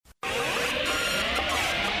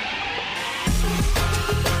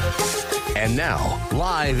And now,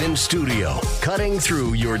 live in studio, cutting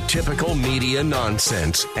through your typical media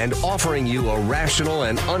nonsense and offering you a rational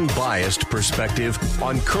and unbiased perspective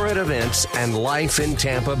on current events and life in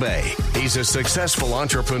Tampa Bay. He's a successful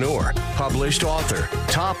entrepreneur, published author,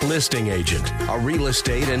 top listing agent, a real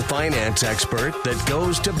estate and finance expert that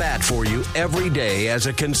goes to bat for you every day as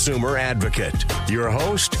a consumer advocate. Your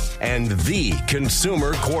host and the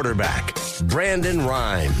consumer quarterback, Brandon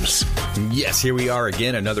Rhymes. Yes, here we are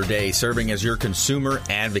again, another day, serving as your consumer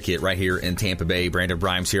advocate right here in Tampa Bay. Brandon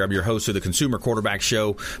Rhymes here. I'm your host of the Consumer Quarterback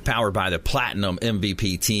Show, powered by the Platinum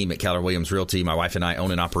MVP team at Keller Williams Realty. My wife and I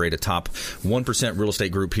own and operate a top 1% real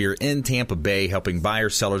estate group here in Tampa Bay, helping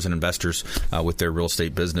buyers, sellers, and investors with their real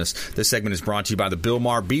estate business. This segment is brought to you by the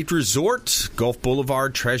Bilmar Beach Resort, Gulf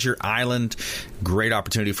Boulevard, Treasure Island. Great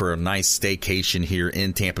opportunity for a nice staycation here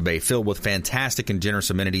in Tampa Bay, filled with fantastic and generous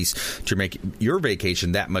amenities to make your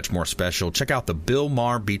vacation that much more special. Check out the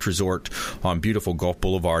Bilmar Beach Resort on beautiful Gulf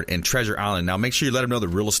Boulevard and Treasure Island. Now, make sure you let them know the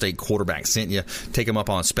real estate quarterback sent you. Take them up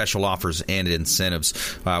on special offers and incentives.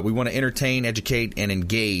 We want to entertain, educate, and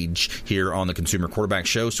engage here on the Consumer Quarterback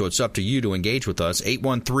Show, so it's up to you to engage with us.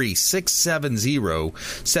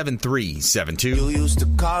 813-670-7372. You used to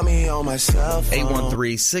call me on my cell phone.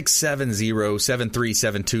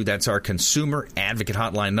 813-670-7372. That's our consumer advocate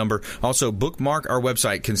hotline number. Also, bookmark our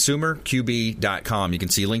website, consumerqb.com. You can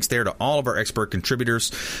see links there to all of our expert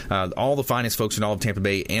contributors, all the finest folks in all of Tampa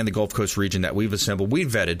Bay and the Gulf Coast region that we've assembled, we've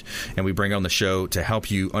vetted, and we bring on the show to help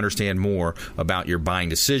you understand more about your buying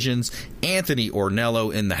decisions. Anthony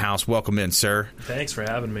Ornello in the house. Welcome in, sir. Thanks for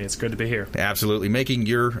having me. It's good to be here. Absolutely. Making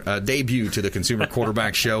your debut to the Consumer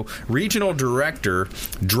Quarterback Show. Regional Director,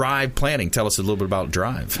 Drive Planning. Tell us a little bit about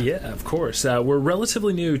Drive. Yeah, of course. We're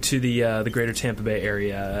relatively new to the greater Tampa Bay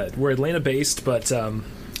area. We're Atlanta-based, but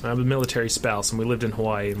I'm a military spouse, and we lived in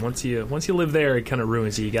Hawaii. And once you live there, it kind of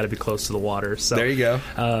ruins you. You got to be close to the water. So there you go.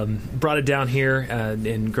 Brought it down here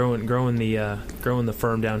and growing the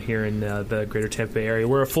firm down here in the greater Tampa Bay area.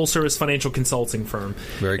 We're a full service financial consulting firm.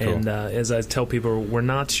 Very cool. And as I tell people, we're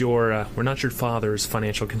not your father's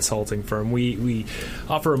financial consulting firm. We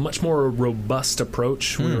offer a much more robust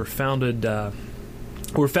approach. We were founded.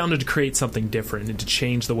 We're founded to create something different and to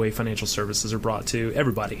change the way financial services are brought to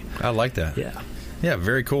everybody. I like that. Yeah. Yeah,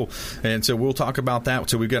 very cool. And so we'll talk about that.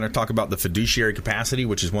 So we're going to talk about the fiduciary capacity,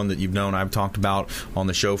 which is one that you've known I've talked about on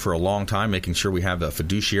the show for a long time, making sure we have a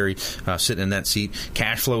fiduciary sitting in that seat,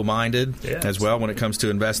 cash flow minded as well when it comes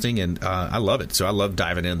to investing. And I love it. So I love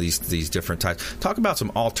diving into these different types. Talk about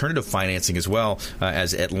some alternative financing as well.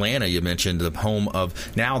 As Atlanta, you mentioned, the home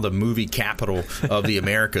of now the movie capital of the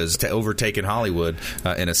Americas, to overtaking Hollywood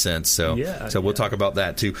in a sense. So we'll talk about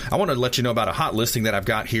that too. I want to let you know about a hot listing that I've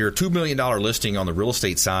got here, $2 million listing on the real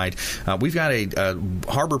estate side. We've got a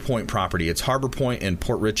Harbor Point property. It's Harbor Point in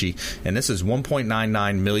Port Richey, and this is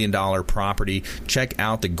 $1.99 million property. Check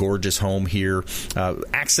out the gorgeous home here.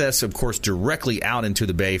 Access, of course, directly out into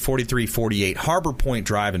the bay, 4348 Harbor Point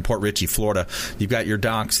Drive in Port Richey, Florida. You've got your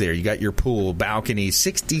docks there. You got your pool, balcony,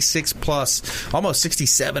 66 plus, almost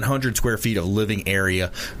 6,700 square feet of living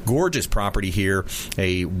area. Gorgeous property here.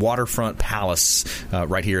 A waterfront palace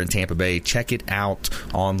right here in Tampa Bay. Check it out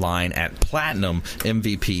online at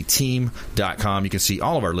PlatinumMVPTeam.com. You can see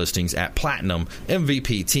all of our listings at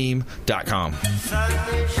PlatinumMVPTeam.com.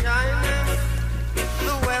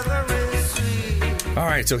 All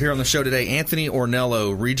right, so here on the show today, Anthony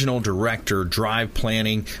Ornello, Regional Director, Drive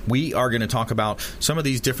Planning. We are going to talk about some of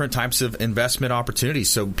these different types of investment opportunities.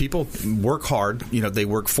 So people work hard. They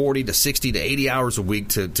work 40 to 60 to 80 hours a week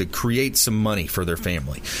to create some money for their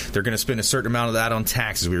family. They're going to spend a certain amount of that on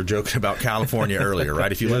taxes. We were joking about California earlier,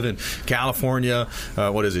 right? If you live in California,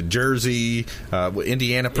 Jersey,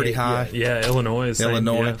 Indiana, pretty high. Yeah, Illinois.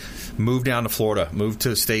 Move down to Florida. Move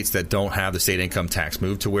to states that don't have the state income tax.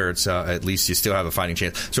 Move to where it's at least you still have a fighting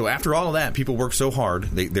chance. So after all of that, people work so hard.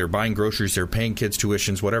 They're buying groceries, they're paying kids'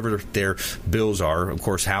 tuitions, whatever their bills are. Of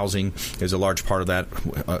course, housing is a large part of that,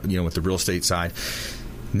 with the real estate side.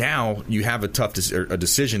 Now you have a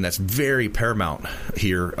decision that's very paramount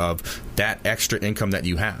here of that extra income that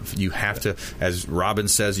you have. You have to, as Robin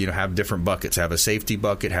says, have different buckets. Have a safety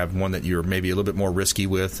bucket, have one that you're maybe a little bit more risky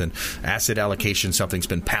with, and asset allocation, something's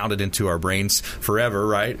been pounded into our brains forever,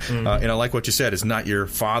 right? Mm-hmm. And I like what you said, it's not your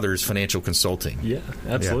father's financial consulting. Yeah,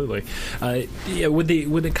 absolutely. Yeah.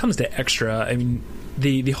 When it comes to extra, I mean,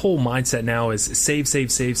 the whole mindset now is save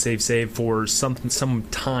for some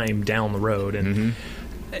time down the road. And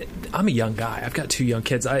I'm a young guy. I've got 2 young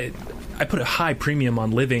kids. I put a high premium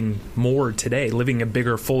on living more today, living a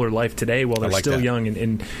bigger, fuller life today while they're still young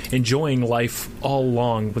and enjoying life all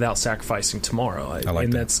along without sacrificing tomorrow.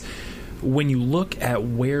 That's when you look at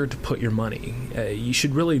where to put your money, you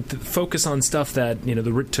should really focus on stuff that,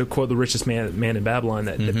 to quote the richest man in Babylon,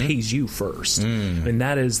 that pays you first. And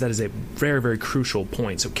that is a very, very crucial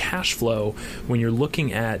point. So cash flow, when you're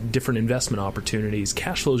looking at different investment opportunities,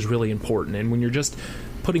 cash flow is really important. And when you're just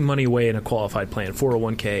putting money away in a qualified plan,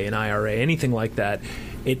 401k, an IRA, anything like that,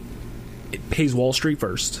 it pays Wall Street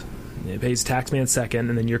first. It pays taxman second,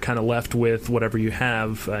 and then you're kind of left with whatever you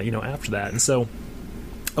have, after that. And so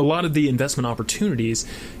a lot of the investment opportunities,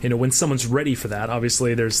 when someone's ready for that,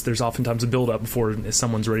 obviously there's oftentimes a build-up before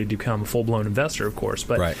someone's ready to become a full-blown investor, of course.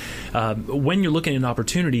 But when you're looking at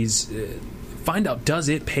opportunities, find out, does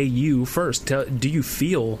it pay you first? Do you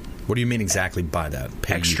feel... What do you mean exactly by that?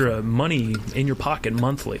 Pay extra money in your pocket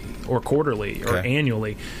monthly or quarterly or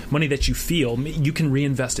annually, money that you feel you can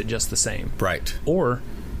reinvest it just the same. Right. Or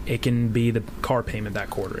it can be the car payment that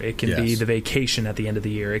quarter. It can be the vacation at the end of the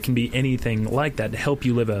year. It can be anything like that to help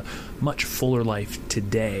you live a much fuller life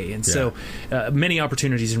today. And so many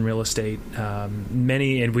opportunities in real estate.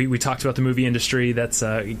 And we talked about the movie industry.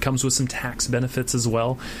 It comes with some tax benefits as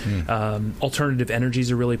well. Alternative energies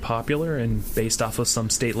are really popular, and based off of some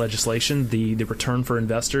state legislation, the return for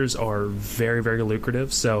investors are very, very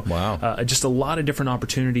lucrative. So just a lot of different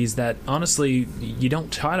opportunities that, honestly, you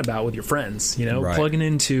don't chat about with your friends. Plugging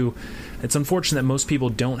into... It's unfortunate that most people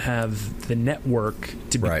don't have the network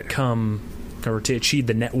to become or to achieve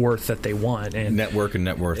the net worth that they want. And network and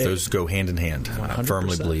net worth, those go hand in hand. 100%. I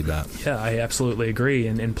firmly believe that. Yeah, I absolutely agree.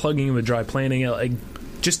 And plugging in with dry planning,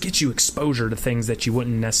 just gets you exposure to things that you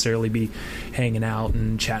wouldn't necessarily be hanging out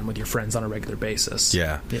and chatting with your friends on a regular basis.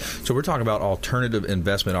 Yeah. So we're talking about alternative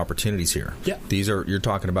investment opportunities here. Yeah. You're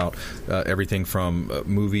talking about everything from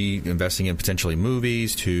investing in potentially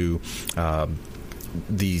movies to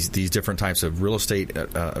these different types of real estate.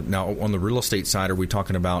 Now, on the real estate side, are we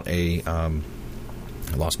talking about I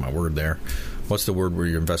lost my word there. What's the word where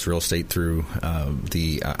you invest real estate through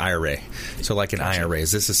the IRA? So like an IRA.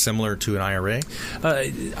 Is this similar to an IRA?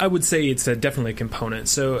 I would say it's definitely a component.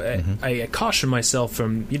 So I caution myself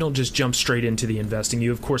from, you don't just jump straight into the investing.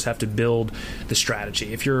 You, of course, have to build the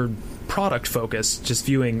strategy. If you're product focused, just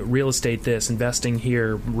viewing real estate this, investing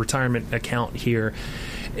here, retirement account here,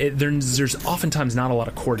 there's oftentimes not a lot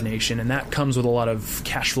of coordination, and that comes with a lot of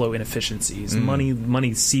cash flow inefficiencies.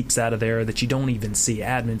 Money seeps out of there that you don't even see,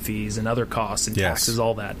 admin fees and other costs and taxes,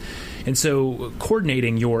 all that. And so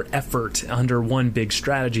coordinating your effort under one big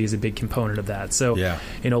strategy is a big component of that. So,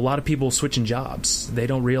 a lot of people switching jobs. They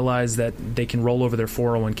don't realize that they can roll over their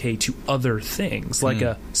 401k to other things, like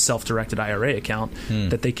a self-directed IRA account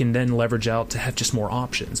that they can then leverage out to have just more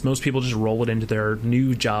options. Most people just roll it into their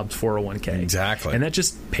new job's 401k. Exactly. And that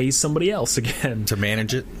just pays somebody else again. To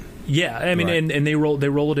manage it? Yeah, I mean, and they roll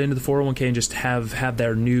it into the 401k and just have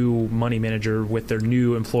their new money manager with their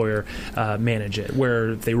new employer manage it.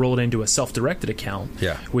 Where they roll it into a self-directed account,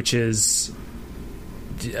 which is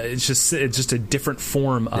it's just a different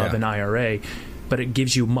form of an IRA. But it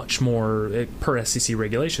gives you much more, per SEC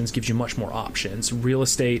regulations, gives you much more options. Real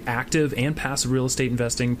estate, active and passive real estate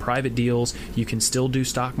investing, private deals. You can still do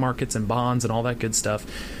stock markets and bonds and all that good stuff.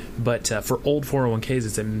 But for old 401ks,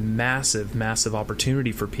 it's a massive, massive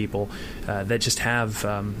opportunity for people that just have,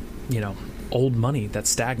 old money that's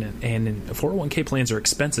stagnant. And 401k plans are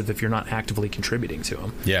expensive if you're not actively contributing to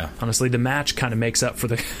them. Yeah. Honestly, the match kind of makes up for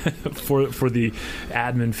the for the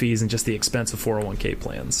admin fees and just the expense of 401k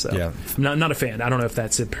plans. So I'm not a fan. I don't know if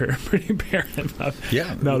that's pretty apparent.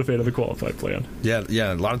 Not a fan of the qualified plan.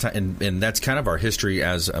 Yeah, a lot of time, and that's kind of our history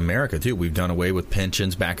as America too. We've done away with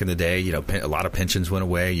pensions back in the day. A lot of pensions went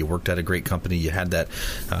away. You worked at a great company. You had that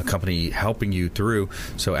company helping you through.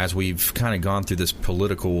 So as we've kind of gone through this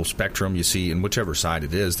political spectrum, you see, in whichever side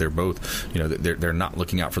it is, they're both, they're not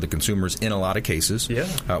looking out for the consumers in a lot of cases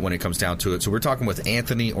when it comes down to it. So we're talking with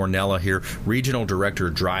Anthony Ornella here, Regional Director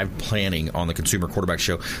of Drive Planning on the Consumer Quarterback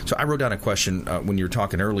Show. So I wrote down a question when you were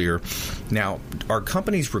talking earlier. Now, are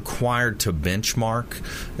companies required to benchmark?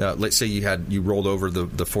 Let's say you rolled over the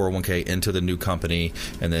 401k into the new company,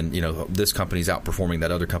 and then, this company's outperforming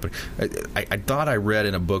that other company. I thought I read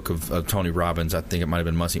in a book of Tony Robbins, I think it might have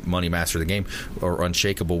been Money Master of the Game or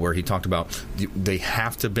Unshakable, where he talked about they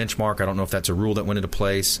have to benchmark. I don't know if that's a rule that went into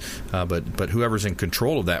place, but whoever's in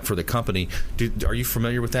control of that for the company, are you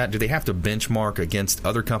familiar with that? Do they have to benchmark against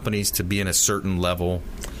other companies to be in a certain level?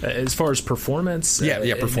 As far as performance?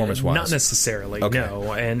 Performance-wise. Not necessarily,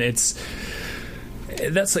 no. And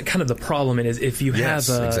that's kind of the problem is if you have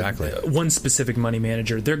one specific money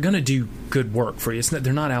manager, they're going to do good work for you.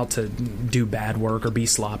 They're not out to do bad work or be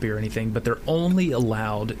sloppy or anything, but they're only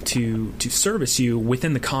allowed to service you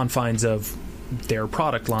within the confines of their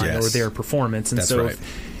product line or their performance. And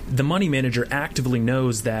the money manager actively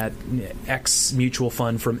knows that X mutual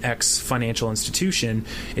fund from X financial institution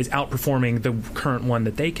is outperforming the current one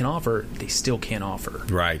that they can offer, they still can't offer.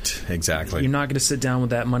 Right, exactly. You're not going to sit down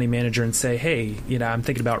with that money manager and say, hey, I'm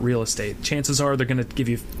thinking about real estate. Chances are they're going to give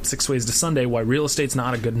you 6 ways to Sunday why real estate's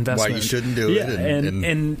not a good investment. Why you shouldn't do it.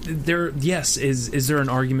 And there, yes, is there an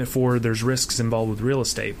argument for there's risks involved with real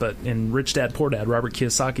estate? But in Rich Dad, Poor Dad, Robert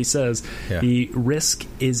Kiyosaki says the risk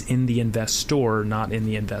is in the investor, not in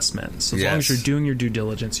the investment. So as long as you're doing your due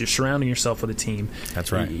diligence, you're surrounding yourself with a team.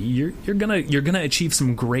 That's right. You're gonna achieve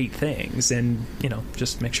some great things, and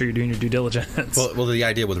just make sure you're doing your due diligence. Well, the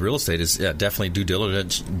idea with real estate is definitely due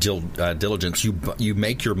diligence. You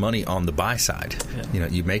make your money on the buy side. Yeah.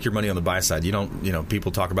 You make your money on the buy side. You don't.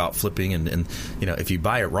 People talk about flipping, and if you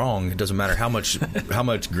buy it wrong, it doesn't matter how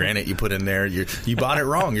much granite you put in there. You bought it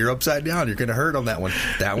wrong. You're upside down. You're going to hurt on that one.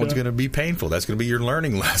 That one's going to be painful. That's going to be your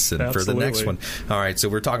learning lesson for the next one. All right. So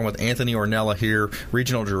we're talking with Anthony Ornella here,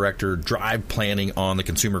 Regional Director, Drive Planning on the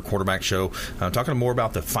Consumer Quarterback Show. Talking more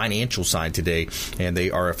about the financial side today, and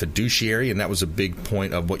they are a fiduciary, and that was a big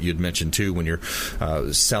point of what you had mentioned too. When you're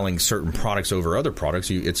selling certain products over other products,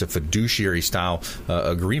 it's a fiduciary style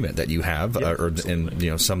agreement that you have,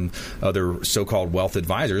 some other so-called wealth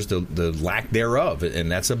advisors, the lack thereof,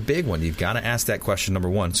 and that's a big one. You've got to ask that question, number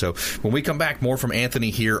one. So when we come back, more from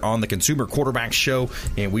Anthony here on the Consumer Quarterback Show,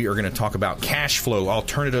 and we are going to talk about cash flow,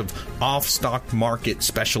 alternative off-stock market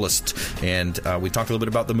specialist, and we talked a little bit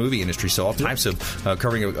about the movie industry, so all types of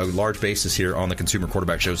covering a large basis here on the Consumer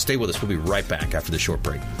Quarterback Show. Stay with us. We'll be right back after the short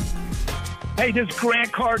break. Hey, this is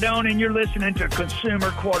Grant Cardone, and you're listening to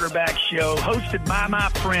Consumer Quarterback Show, hosted by my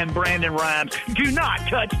friend Brandon Rhymes. Do not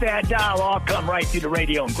touch that dial. I'll come right through the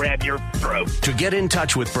radio and grab your throat. To get in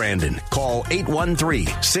touch with Brandon, call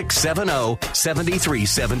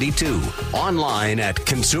 813-670-7372. Online at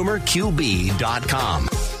consumerqb.com.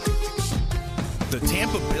 The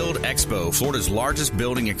Tampa Build Expo, Florida's largest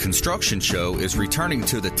building and construction show, is returning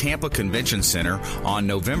to the Tampa Convention Center on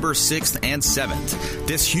November 6th and 7th.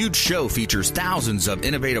 This huge show features thousands of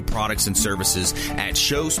innovative products and services at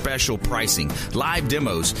show special pricing, live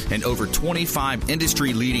demos, and over 25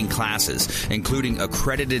 industry-leading classes, including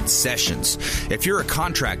accredited sessions. If you're a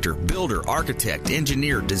contractor, builder, architect,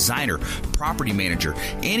 engineer, designer, property manager,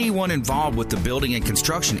 anyone involved with the building and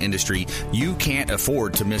construction industry, you can't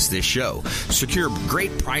afford to miss this show. Secure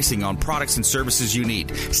great pricing on products and services you need.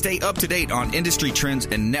 Stay up to date on industry trends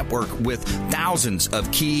and network with thousands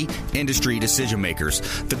of key industry decision makers.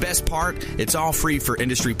 The best part, it's all free for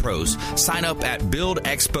industry pros. Sign up at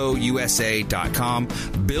buildexpousa.com,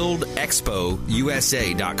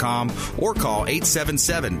 buildexpousa.com, or call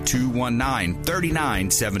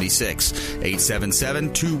 877-219-3976.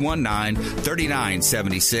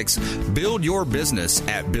 877-219-3976. Build your business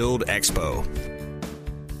at Build Expo.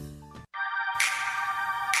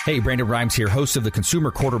 Hey, Brandon Rhymes here, host of the Consumer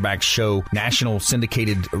Quarterback Show, national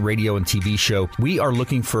syndicated radio and TV show. We are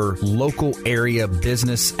looking for local area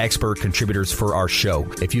business expert contributors for our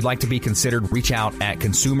show. If you'd like to be considered, reach out at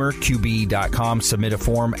consumerqb.com, submit a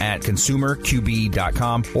form at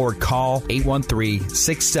consumerqb.com, or call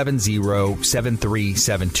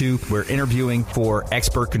 813-670-7372. We're interviewing for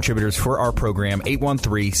expert contributors for our program,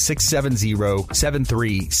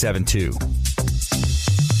 813-670-7372.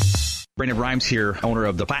 Brandon Rhymes here, owner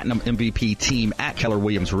of the Platinum MVP team at Keller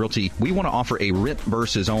Williams Realty. We want to offer a rent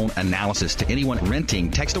versus own analysis to anyone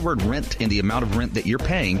renting. Text the word rent and the amount of rent that you're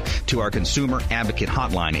paying to our consumer advocate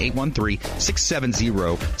hotline,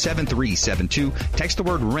 813-670-7372. Text the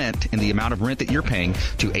word rent and the amount of rent that you're paying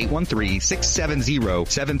to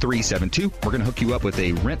 813-670-7372. We're going to hook you up with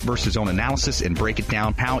a rent versus own analysis and break it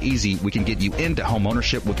down how easy we can get you into home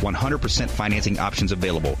ownership with 100% financing options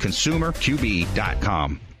available.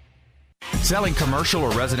 ConsumerQB.com. Selling commercial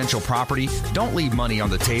or residential property? Don't leave money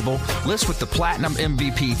on the table. List with the Platinum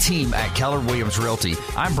MVP team at Keller Williams Realty.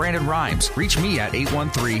 I'm Brandon Rhymes. Reach me at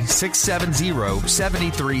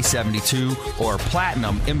 813-670-7372 or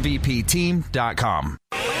PlatinumMVPteam.com.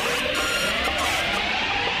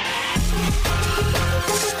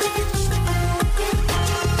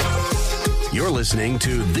 You're listening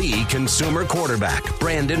to The Consumer Quarterback,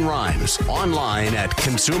 Brandon Rhymes, online at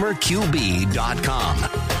consumerqb.com.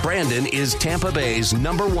 Brandon is Tampa Bay's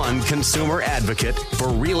 #1 consumer advocate for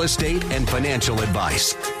real estate and financial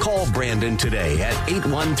advice. Call Brandon today at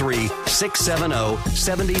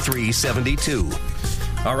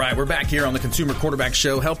 813-670-7372. All right, we're back here on the Consumer Quarterback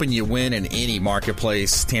Show, helping you win in any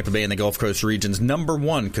marketplace. Tampa Bay and the Gulf Coast region's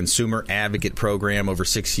 #1 consumer advocate program, over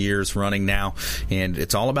 6 years running now. And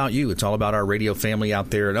it's all about you. It's all about our radio family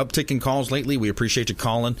out there. An uptick in calls lately. We appreciate you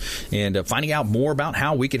calling and finding out more about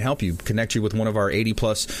how we can help you, connect you with one of our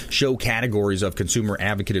 80-plus show categories of consumer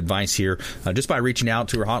advocate advice here, just by reaching out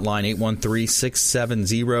to our hotline,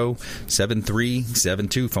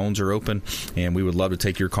 813-670-7372. Phones are open, and we would love to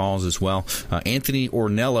take your calls as well. Anthony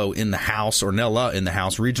Ornella in the house,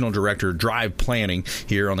 Regional Director, Drive Planning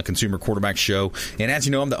here on the Consumer Quarterback Show. And as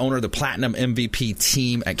you know, I'm the owner of the Platinum MVP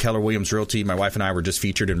team at Keller Williams Realty. My wife and I were just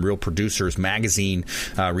featured in Real Producers Magazine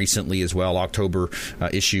recently as well, October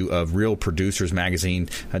issue of Real Producers Magazine.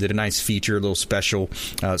 I did a nice feature, a little special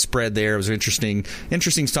spread there. It was an interesting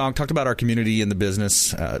talk. Talked about our community and the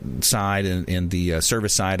business side and the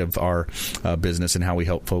service side of our business and how we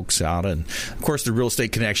help folks out. And, of course, the real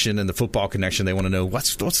estate connection and the football connection. They want to know,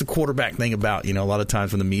 what's the quarterback thing about? You know, a lot of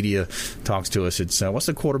times when the media talks to us, it's what's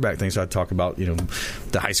the quarterback thing? So I talk about, you know,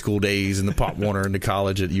 the high school days and the Pop Warner and the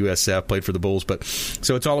college at USF, played for the Bulls. But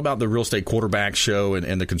so it's all about the real estate quarterback show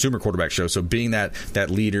and the consumer quarterback show. So being that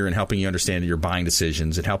leader and helping you understand your buying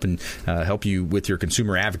decisions and helping help you with your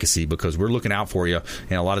consumer advocacy, because we're looking out for you.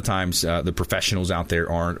 And a lot of times the professionals out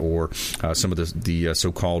there aren't, or some of the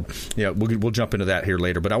so-called, we'll jump into that here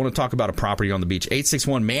later. But I want to talk about a property on the beach,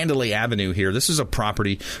 861 Mandalay Avenue here. This is a property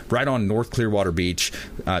right on North Clearwater Beach.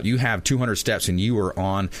 You have 200 steps and you are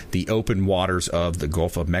on the open waters of the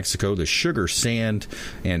Gulf of Mexico, the sugar, sand,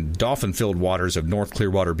 and dolphin-filled waters of North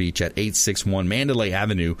Clearwater Beach at 861 Mandalay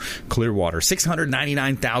Avenue, Clearwater.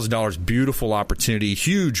 $699,000, beautiful opportunity,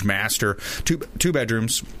 huge master, two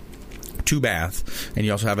bedrooms, 2-bath, and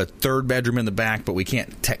you also have a 3rd bedroom in the back, but we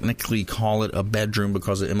can't technically call it a bedroom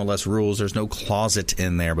because of MLS rules. There's no closet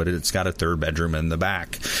in there, but it's got a 3rd bedroom in the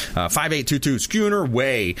back. 5822 Schooner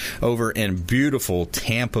Way over in beautiful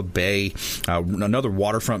Tampa Bay. Another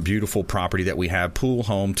waterfront beautiful property that we have. Pool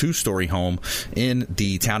home, 2-story home in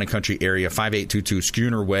the Town and Country area. 5822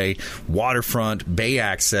 Schooner Way, waterfront, bay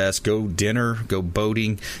access. Go dinner, go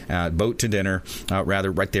boating, boat to dinner,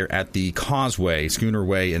 right there at the Causeway, Schooner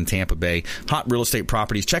Way in Tampa Bay. Hot real estate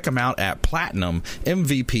properties. Check them out at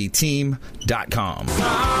PlatinumMVPTeam.com.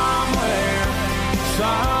 Somewhere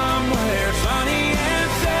sunny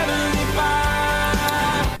and 75.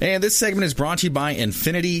 And this segment is brought to you by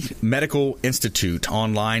Infinity Medical Institute,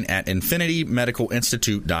 online at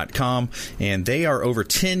infinitymedicalinstitute.com. And they are over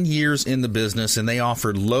 10 years in the business, and they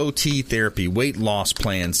offer low T therapy, weight loss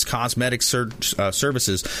plans, cosmetic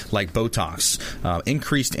services like Botox,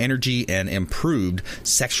 increased energy, and improved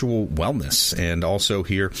sexual wellness. And also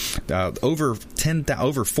here, over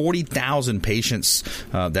 40,000 patients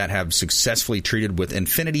that have successfully treated with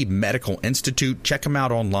Infinity Medical Institute. Check them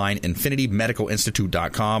out online,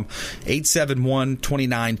 infinitymedicalinstitute.com.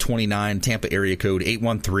 871-2929, Tampa area code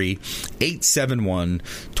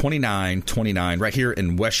 813-871-2929, right here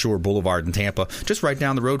in West Shore Boulevard in Tampa, just right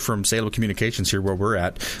down the road from Salem Communications here where we're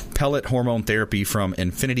at. Pellet hormone therapy from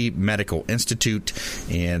Infinity Medical Institute,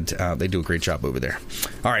 and they do a great job over there.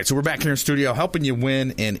 All right, so we're back here in studio helping you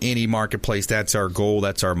win in any marketplace. That's our goal.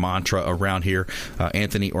 That's our mantra around here.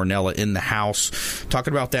 Anthony Ornella in the house,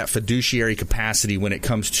 talking about that fiduciary capacity when it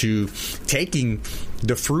comes to taking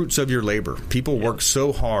the fruits of your labor. People work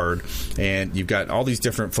so hard, and you've got all these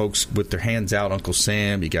different folks with their hands out. Uncle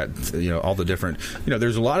Sam, you got all the different.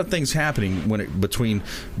 There's a lot of things happening between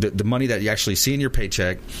the money that you actually see in your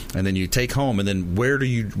paycheck, and then you take home, and then what do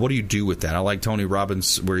you do with that? I like Tony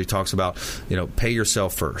Robbins where he talks about pay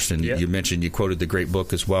yourself first, and you quoted the great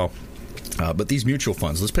book as well. But these mutual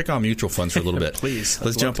funds, let's pick on mutual funds for a little bit. Please.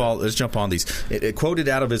 Let's jump on these. It quoted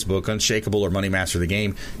out of his book, Unshakable or Money Master the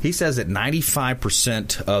Game. He says that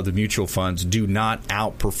 95% of the mutual funds do not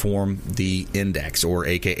outperform the index, or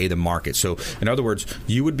AKA the market. So, in other words,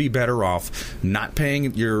 you would be better off not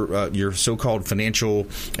paying your so-called financial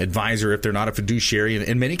advisor if they're not a fiduciary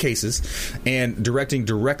in many cases, and directing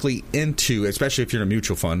directly into, especially if you're in a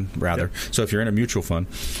mutual fund, rather. Yep. So if you're in a mutual fund,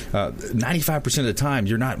 95% of the time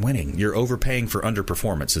you're not winning. You're overpaying for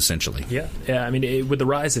underperformance, essentially. Yeah. I mean, with the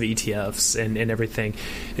rise of ETFs and everything,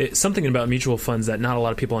 something about mutual funds that not a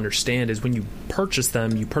lot of people understand is when you purchase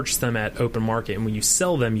them at open market, and when you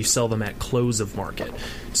sell them at close of market.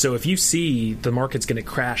 So if you see the market's going to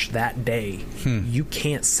crash that day, you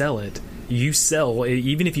can't sell it. You sell,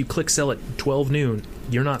 even if you click sell at 12 noon,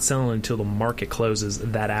 you're not selling until the market closes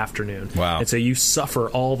that afternoon. Wow. And so you suffer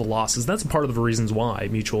all the losses. That's part of the reasons why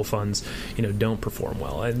mutual funds, don't perform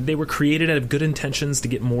well. And they were created out of good intentions to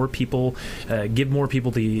get more people, give more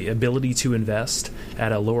people the ability to invest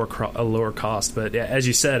at a lower cost. But as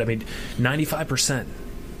you said, I mean, 95%.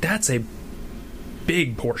 that's a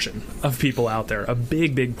big portion of people out there, a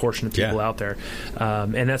big portion of people out there.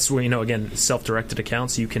 And that's where, again, self-directed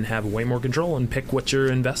accounts, you can have way more control and pick what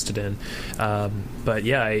you're invested in. But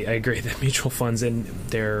yeah, I agree that mutual funds, and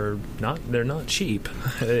they're not cheap.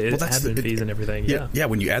 Admin fees and everything. Yeah.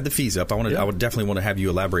 When you add the fees up, I would definitely want to have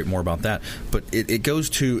you elaborate more about that. But it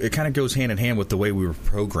kind of goes hand in hand with the way we were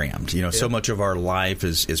programmed. So much of our life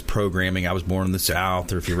is programming. I was born in the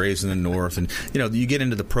South, or if you're raised in the North, and you get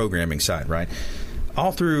into the programming side, right?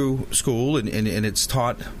 All through school, and it's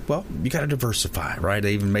taught, well, you got to diversify, right?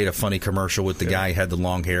 They even made a funny commercial with the guy who had the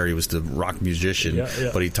long hair. He was the rock musician,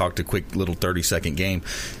 but he talked a quick little 30-second game.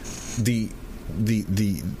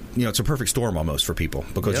 It's a perfect storm almost for people,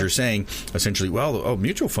 because you're saying essentially, well,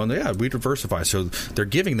 mutual fund, we diversify. So they're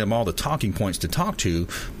giving them all the talking points to talk to,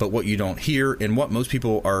 but what you don't hear, and what most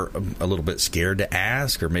people are a little bit scared to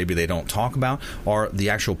ask, or maybe they don't talk about, are the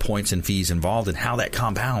actual points and fees involved and how that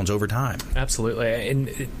compounds over time. Absolutely.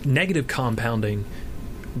 And negative compounding,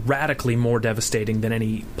 radically more devastating than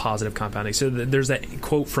any positive compounding. So there's that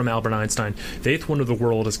quote from Albert Einstein: the eighth wonder of the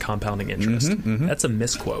world is compounding interest. That's a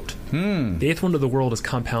misquote. The eighth wonder of the world is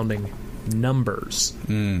compounding numbers.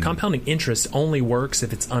 Compounding interest only works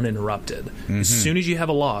if it's uninterrupted. As soon as you have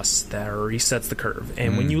a loss, that resets the curve.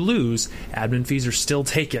 And when you lose, admin fees are still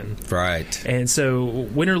taken. Right. And so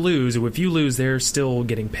win or lose, if you lose, they're still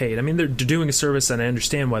getting paid. I mean, they're doing a service, and I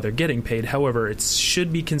understand why they're getting paid. However, it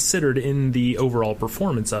should be considered in the overall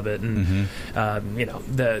performance of it. And,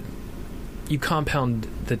 you compound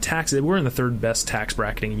the taxes. We're in the third best tax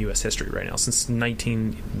bracketing in U.S. history right now since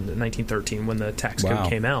 1913, when the tax code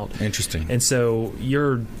came out. Interesting. And so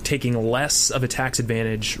you're taking less of a tax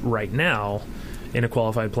advantage right now in a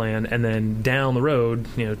qualified plan, and then down the road,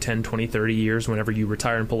 10, 20, 30 years, whenever you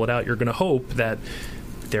retire and pull it out, you're going to hope that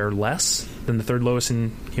they're less than the third lowest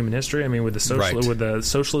in human history. I mean, with the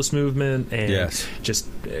socialist movement and just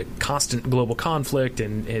constant global conflict,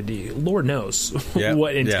 and Lord knows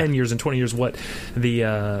what in 10 years and 20 years what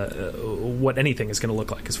anything is going to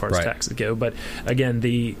look like as far as taxes go. But again,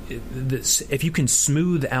 if you can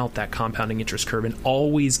smooth out that compounding interest curve and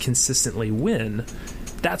always consistently win,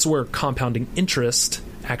 that's where compounding interest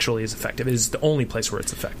actually is effective. It is the only place where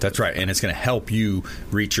it's effective. That's right, and it's going to help you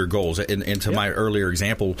reach your goals. And to my earlier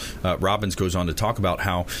example, Robbins goes on to talk about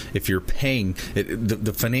how if you're paying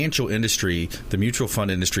the financial industry, the mutual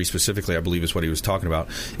fund industry specifically, I believe is what he was talking about,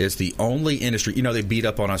 is the only industry. They beat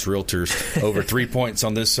up on us realtors over 3 points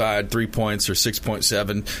on this side, 3 points or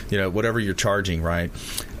 6.7, whatever you're charging, right?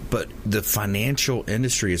 But the financial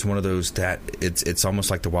industry is one of those that it's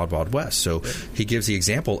almost like the Wild Wild West. So he gives the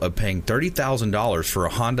example of paying $30,000 for a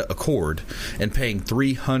Honda Accord and paying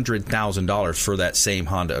 $300,000 for that same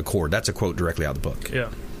Honda Accord. That's a quote directly out of the book. Yeah.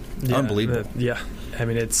 Unbelievable. I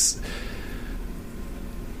mean, it's.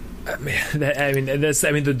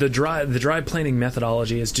 The dry planning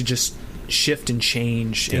methodology is to just shift and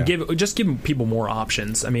change and give people more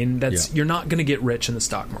options. I mean, you're not going to get rich in the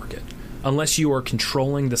stock market unless you are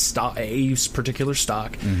controlling the stock, a particular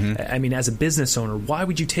stock. I mean, as a business owner, why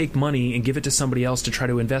would you take money and give it to somebody else to try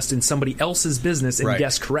to invest in somebody else's business and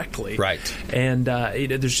guess correctly? Right. And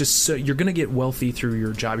there's just you're going to get wealthy through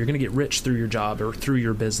your job. You're going to get rich through your job or through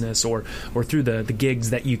your business or through the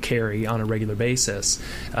gigs that you carry on a regular basis.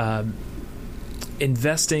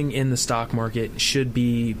 Investing in the stock market should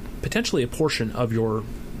be potentially a portion of your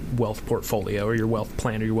wealth portfolio or your wealth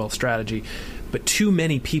plan or your wealth strategy. But too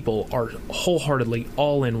many people are wholeheartedly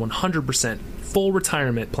all in 100% full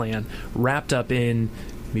retirement plan wrapped up in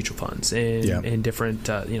mutual funds and different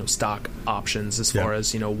stock options as far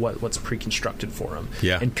as what's pre-constructed for them.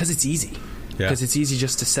 And because it's easy. Because it's easy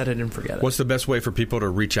just to set it and forget it. What's the best way for people to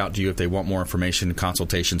reach out to you if they want more information,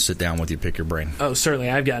 consultation, sit down with you, pick your brain? Oh,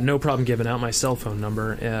 certainly. I've got no problem giving out my cell phone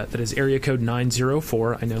number. That is area code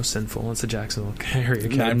 904. I know, sinful. It's a Jacksonville area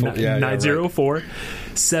code.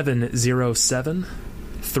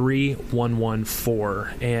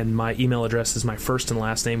 904-707-3114. And my email address is my first and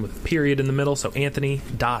last name with a period in the middle. So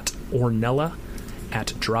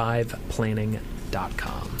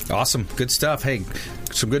Anthony.Ornella@driveplanning.com. Awesome. Good stuff. Hey,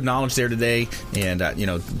 some good knowledge there today, and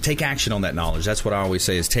take action on that knowledge. That's what I always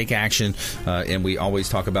say is take action, and we always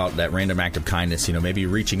talk about that random act of kindness. Maybe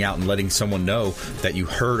reaching out and letting someone know that you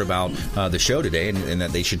heard about the show today and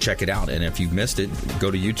that they should check it out. And if you've missed it,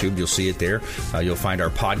 go to YouTube. You'll see it there. You'll find our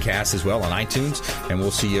podcast as well on iTunes, and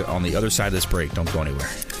we'll see you on the other side of this break. Don't go anywhere.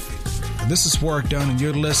 This is Warwick Dunn, and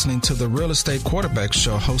you're listening to the Real Estate Quarterback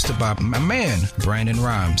Show hosted by my man, Brandon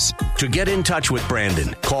Rhymes. To get in touch with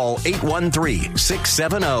Brandon, call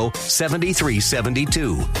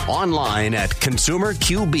 813-670-7372. Online at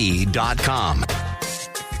consumerqb.com.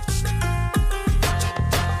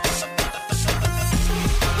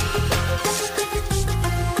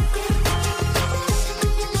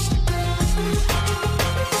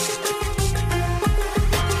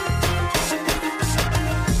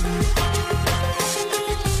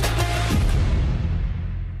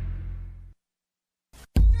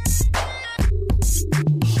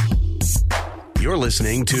 You're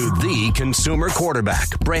listening to the consumer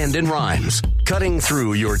quarterback, Brandon Rhymes, cutting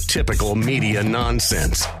through your typical media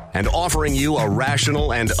nonsense and offering you a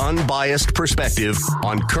rational and unbiased perspective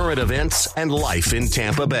on current events and life in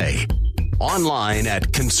Tampa Bay. Online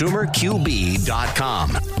at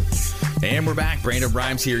consumerqb.com. And we're back. Brandon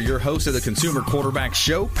Rhymes here, your host of the Consumer Quarterback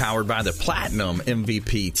Show, powered by the Platinum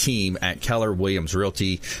MVP team at Keller Williams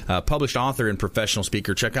Realty. Published author and professional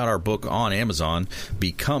speaker. Check out our book on Amazon,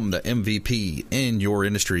 Become the MVP in Your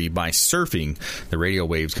Industry by Surfing the Radio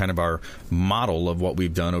Waves. Kind of our model of what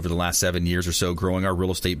we've done over the last 7 years or so, growing our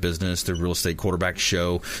real estate business, the Real Estate Quarterback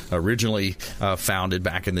Show, originally founded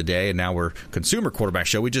back in the day, and now we're Consumer Quarterback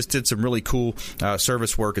Show. We just did some really cool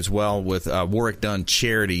service work as well with Warwick Dunn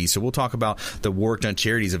Charities. So we'll talk about the Warwick Dunn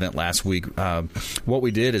Charities event last week. What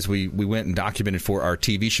we did is we went and documented for our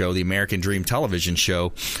TV show, the American Dream television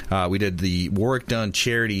show. We did the Warwick Dunn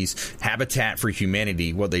Charities Habitat for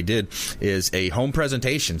Humanity. What they did is a home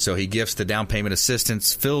presentation. So he gifts the down payment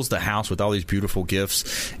assistance, fills the house with all these beautiful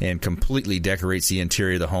gifts, and completely decorates the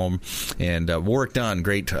interior of the home. And Warwick Dunn,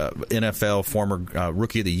 great NFL former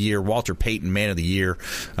Rookie of the Year, Walter Payton Man of the Year.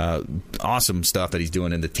 Awesome stuff that he's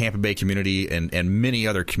doing in the Tampa Bay community and many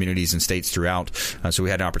other communities and states throughout. So we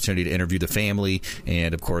had an opportunity to interview the family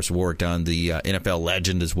and, of course, Warwick Dunn, the NFL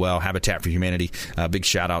legend as well, Habitat for Humanity. Big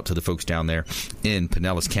shout out to the folks down there in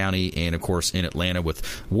Pinellas County and, of course, in Atlanta with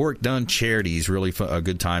Warwick Dunn Charities. Really a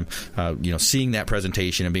good time. Seeing that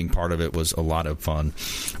presentation and being part of it was a lot of fun.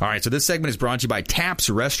 All right, so this segment is brought to you by Taps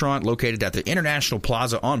Restaurant, located at the International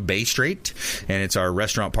Plaza on Bay Street, and it's our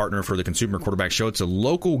restaurant partner for the Consumer Quarterback Show. It's a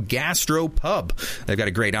local gastro pub. They've got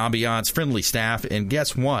a great ambiance, friendly staff, and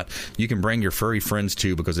guess what? You can bring your furry friends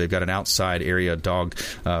too, because they've got an outside area.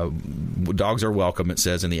 Dogs are welcome, it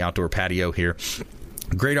says, in the outdoor patio here.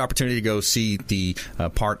 Great opportunity to go see the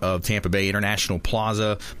part of Tampa Bay International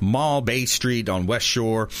Plaza Mall, Bay Street on West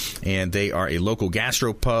Shore, and they are a local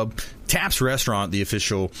gastro pub. Taps Restaurant, the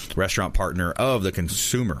official restaurant partner of the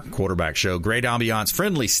Consumer Quarterback Show. Great ambiance,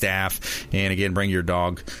 friendly staff, and again, bring your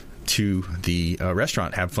dog to the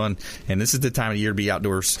restaurant, have fun, and this is the time of year to be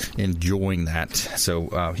outdoors enjoying that.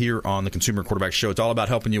 So here on the Consumer Quarterback Show, it's all about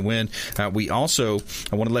helping you win. I want to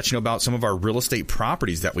let you know about some of our real estate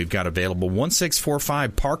properties that we've got available.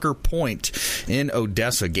 1645 Parker Point in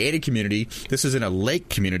Odessa, gated community. This is in a lake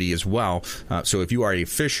community as well. So if you are a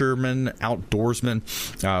fisherman, outdoorsman,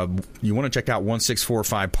 you want to check out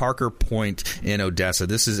 1645 Parker Point in Odessa.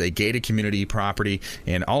 This is a gated community property,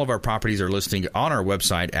 and all of our properties are listed on our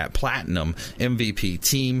website at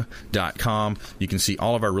PlatinumMVPTeam.com. You can see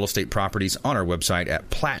all of our real estate properties on our website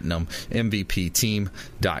at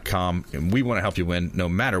PlatinumMVPTeam.com. And we want to help you win no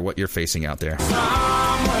matter what you're facing out there. Somewhere,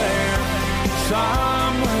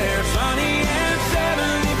 sunny and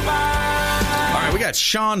 75. All right, we got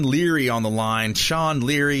Sean Leary on the line. Sean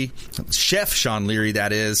Leary, Chef Sean Leary,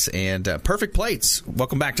 that is, and Perfect Plates.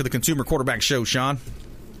 Welcome back to the Consumer Quarterback Show, Sean.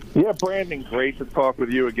 Yeah, Brandon, great to talk with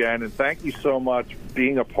you again, and thank you so much.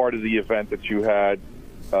 Being a part of the event that you had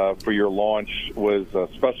for your launch was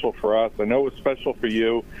special for us. I know it was special for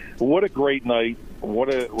you. What a great night.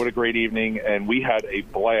 What a great evening, and we had a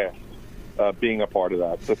blast being a part of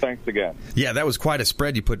that. So thanks again. Yeah, that was quite a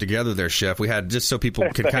spread you put together there, Chef. We had, just so people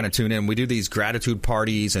can kind of tune in, we do these gratitude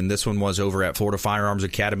parties, and this one was over at Florida Firearms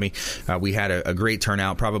Academy. We had a great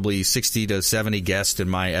turnout, probably 60 to 70 guests in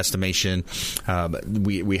my estimation.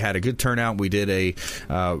 We had a good turnout. We did a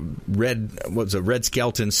Red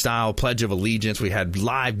Skelton style Pledge of Allegiance. We had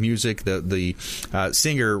live music. The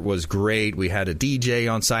singer was great. We had a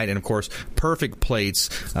DJ on site, and of course, Perfect Plates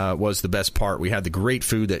was the best part. We had the great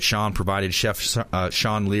food that Sean provided. Chef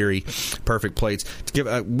Sean Leary, Perfect Plates.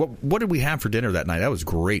 What did we have for dinner that night? That was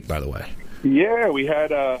great, by the way. Yeah, we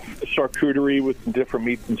had a charcuterie with some different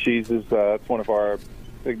meats and cheeses. That's one of our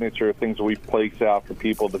signature things that we place out for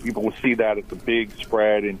people. The people will see that it's a big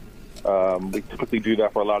spread, and we typically do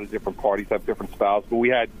that for a lot of different parties, have different styles. But we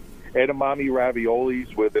had edamame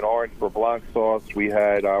raviolis with an orange beurre blanc sauce. We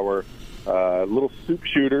had our little soup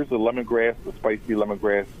shooters, the spicy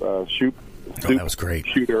lemongrass soup. That was great.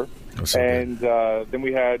 Shooter. So and then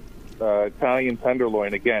we had Italian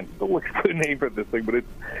tenderloin. Again, still looking for the name for this thing, but it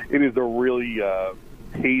is a really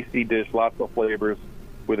tasty dish, lots of flavors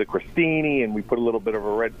with a crostini, and we put a little bit of a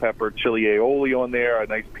red pepper chili aioli on there, a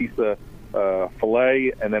nice piece of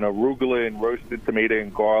filet, and then arugula and roasted tomato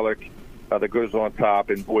and garlic that goes on top,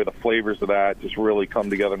 and boy, the flavors of that just really come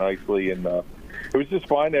together nicely. And it was just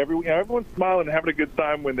fun. Everyone's smiling and having a good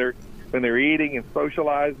time when they're eating and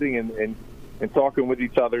socializing and talking with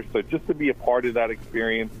each other. So just to be a part of that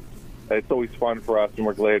experience it's always fun for us, and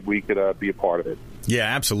we're glad we could be a part of it. Yeah,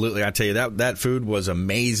 absolutely. I tell you, that food was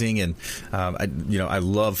amazing, and I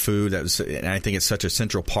love food. And I think it's such a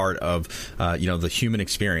central part of the human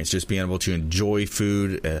experience. Just being able to enjoy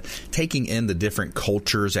food, taking in the different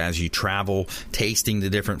cultures as you travel, tasting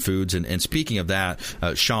the different foods. And speaking of that,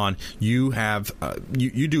 Sean, you have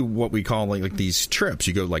you do what we call like these trips.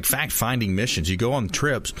 You go like fact finding missions. You go on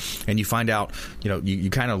trips and you find out.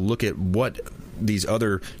 You kind of look at what these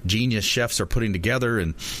other genius chefs are putting together,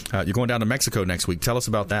 and you're going down to Mexico next week. Tell us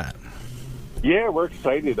about that. Yeah, we're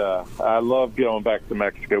excited. I love going back to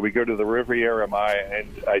Mexico. We go to the Riviera Maya, and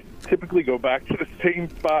I typically go back to the same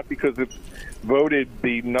spot because it's voted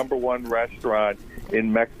the #1 restaurant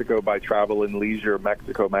in Mexico by Travel and Leisure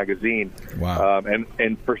Mexico magazine. Wow.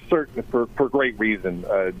 And for certain, for great reason.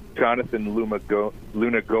 Jonathan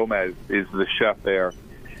Luna Gomez is the chef there.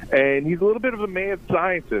 And he's a little bit of a mad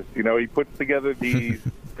scientist. He puts together these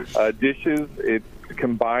dishes. It's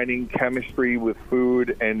combining chemistry with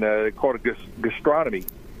food and called it gastronomy.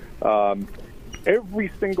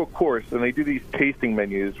 Every single course, and they do these tasting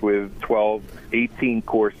menus with 12, 18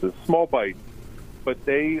 courses, small bites, but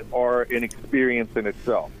they are an experience in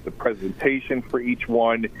itself. The presentation for each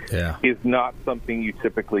one is not something you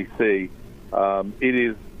typically see.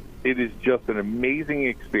 It is just an amazing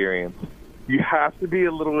experience. You have to be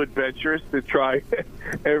a little adventurous to try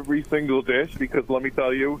every single dish because, let me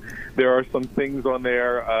tell you, there are some things on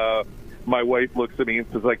there. My wife looks at me and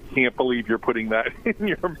says, "I can't believe you're putting that in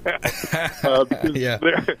your mouth."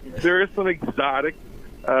 Because there is some exotic,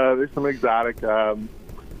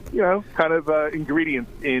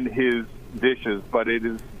 ingredients in his dishes, but it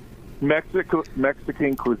is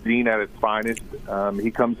Mexican cuisine at its finest.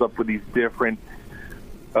 He comes up with these different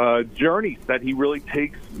journeys that he really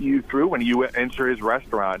takes you through when you enter his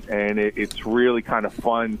restaurant, and it's really kind of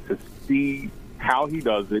fun to see how he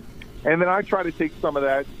does it. And then I try to take some of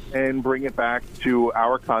that and bring it back to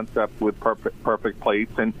our concept with perfect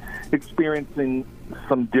plates and experiencing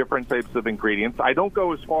some different types of ingredients. I don't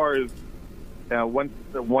go as far as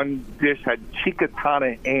one dish had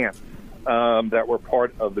chicatana ants that were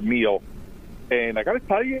part of the meal, and I got to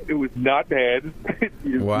tell you, it was not bad. It's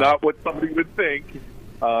not what somebody would think.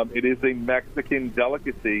 It is a Mexican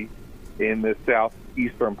delicacy in the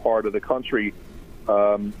southeastern part of the country.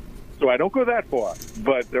 So I don't go that far,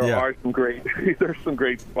 but there are some great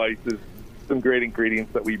spices, some great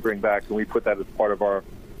ingredients that we bring back, and we put that as part of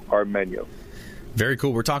our menu. Very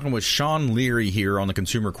cool. We're talking with Sean Leary here on the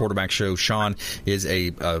Consumer Quarterback Show. Sean is a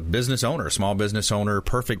business owner, a small business owner.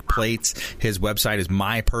 Perfect Plates. His website is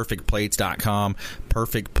myperfectplates.com.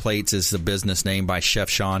 Perfect Plates is the business name by Chef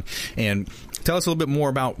Sean. And tell us a little bit more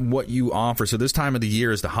about what you offer. So this time of the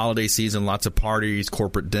year is the holiday season, lots of parties,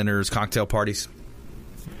 corporate dinners, cocktail parties.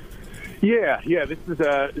 Yeah. This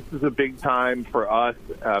is a big time for us.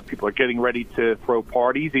 People are getting ready to throw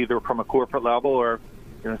parties, either from a corporate level or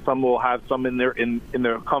some will have some in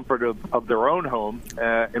their comfort of their own home,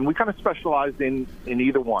 and we kind of specialize in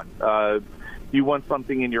either one. You want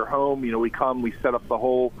something in your home? We set up the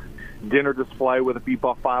whole dinner display, whether it be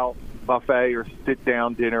buffet or sit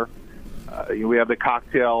down dinner. We have the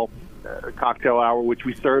cocktail hour, which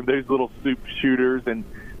we serve those little soup shooters and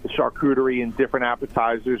the charcuterie and different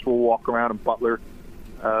appetizers. We'll walk around and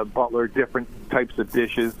butler different types of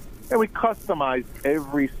dishes, and we customize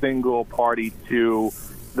every single party to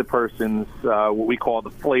the person's what we call the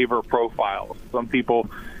flavor profiles. Some people,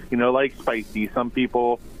 like spicy. Some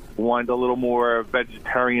people want a little more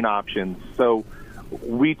vegetarian options. So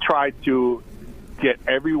we try to get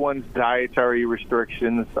everyone's dietary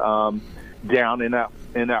restrictions down in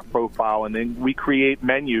that profile, and then we create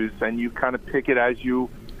menus, and you kind of pick it as you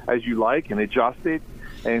like and adjust it.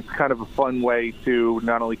 And it's kind of a fun way to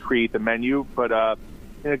not only create the menu, but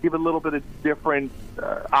give a little bit of different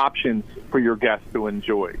options for your guests to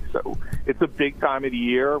enjoy. So it's a big time of the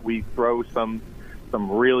year. We throw some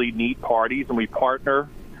really neat parties, and we partner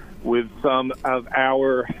with some of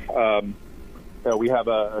our. We have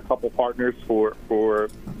a couple partners for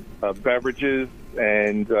beverages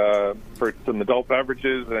and for some adult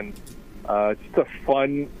beverages, and it's just a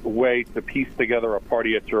fun way to piece together a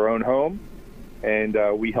party at your own home. And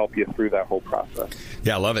we help you through that whole process.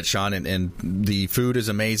 Yeah, I love it, Sean. And the food is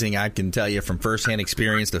amazing. I can tell you from firsthand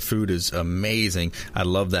experience, the food is amazing. I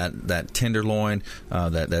love that tenderloin,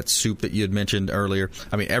 that soup that you had mentioned earlier.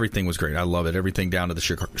 I mean, everything was great. I love it. Everything down to the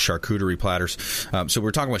charcuterie platters. So we're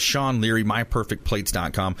talking with Sean Leary,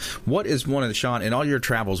 myperfectplates.com. What is one of the, Sean, in all your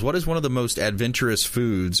travels, what is one of the most adventurous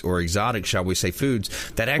foods, or exotic, shall we say,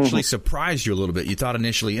 foods that actually surprised you a little bit? You thought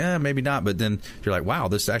initially, maybe not, but then you're like, wow,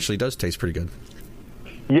 this actually does taste pretty good.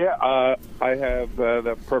 Yeah, I have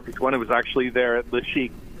the perfect one. It was actually there at Le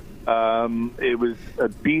Chic. It was a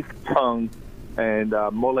beef tongue and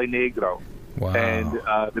mole negro. Wow. And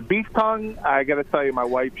the beef tongue, I got to tell you, my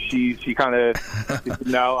wife, she kind of,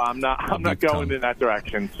 no, I'm not going in that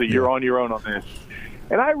direction. So you're on your own on this.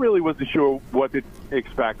 And I really wasn't sure what to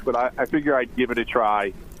expect, but I figure I'd give it a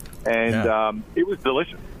try. And it was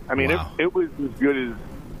delicious. I mean, wow. it was as good as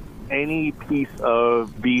any piece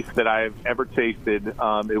of beef that I've ever tasted.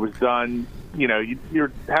 It was done,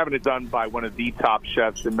 you're having it done by one of the top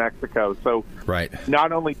chefs in Mexico. So right.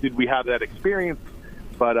 Not only did we have that experience,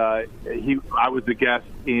 but I was a guest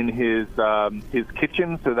in his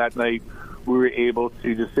kitchen. So that night we were able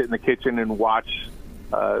to just sit in the kitchen and watch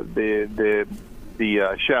the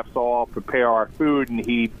chefs all prepare our food, and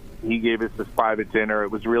he gave us this private dinner.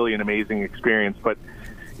 It was really an amazing experience. But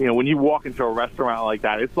when you walk into a restaurant like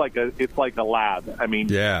that, it's like a lab. I mean,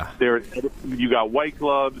 you got white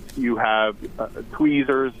gloves, you have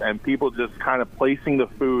tweezers, and people just kind of placing the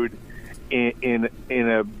food in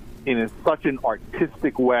such an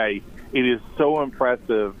artistic way. It is so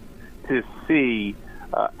impressive to see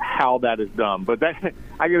how that is done. But I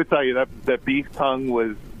got to tell you, that beef tongue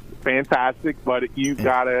was fantastic. But you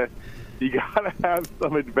gotta have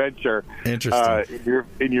some adventure. Interesting.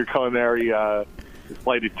 in your culinary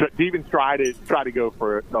display to even try to go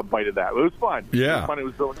for a bite of that. It was fun. Yeah, it was fun. It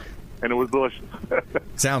was delicious. And it was delicious.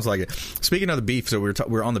 Sounds like it. Speaking of the beef, so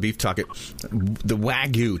we're on the beef talk. The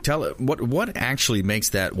Wagyu. Tell it what actually makes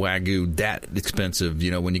that Wagyu that expensive.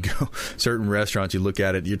 When you go certain restaurants, you look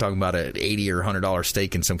at it. You're talking about an $80 or $100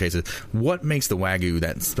 steak in some cases. What makes the Wagyu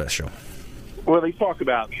that special? Well, they talk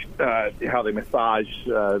about how they massage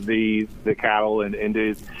the cattle and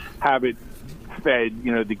to have it fed,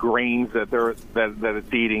 the grains that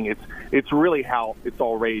it's eating. It's really how it's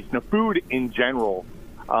all raised. Now, food in general.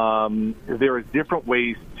 There are different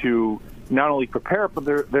ways to not only prepare it, but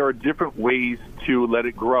there are different ways to let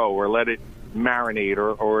it grow or let it marinate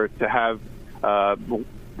or to have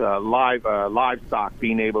livestock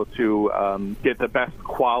being able to get the best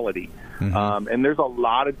quality. Mm-hmm. And there's a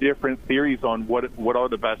lot of different theories on what are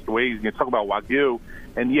the best ways. You talk about Wagyu,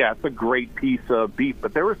 and it's a great piece of beef,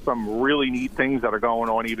 but there are some really neat things that are going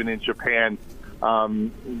on even in Japan.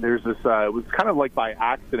 There's this, it was kind of like by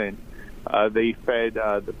accident. They fed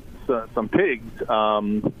some pigs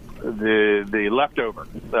the leftover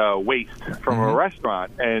waste from a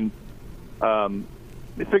restaurant, and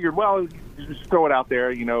they figured, well, just throw it out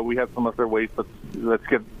there. We have some leftover waste. Let's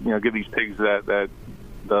give these pigs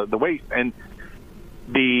the waste, and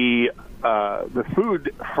the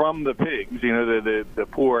food from the pigs, the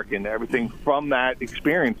pork and everything from that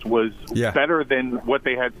experience was better than what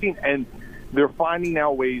they had seen, and they're finding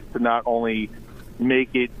now ways to not only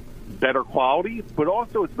make it better quality, but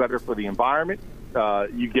also it's better for the environment.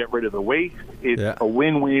 You get rid of the waste. It's a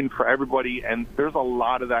win-win for everybody, and there's a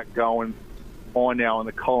lot of that going on now in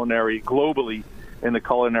the globally in the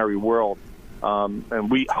culinary world. And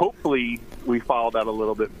we follow that a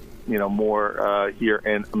little bit, more here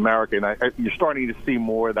in America, and you're starting to see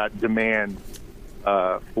more of that demand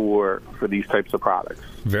for these types of products.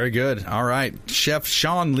 Very good. All right. Chef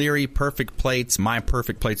Sean Leary, Perfect Plates,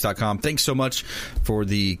 myperfectplates.com. Thanks so much for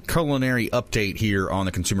the culinary update here on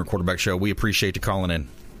the Consumer Quarterback Show. We appreciate you calling in.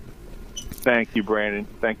 Thank you, Brandon.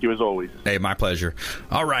 Thank you as always. Hey, my pleasure.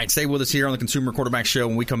 All right, stay with us here on the Consumer Quarterback Show.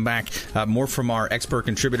 When we come back, more from our expert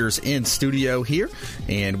contributors in studio here,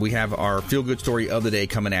 and we have our feel-good story of the day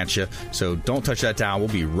coming at you. So don't touch that dial. We'll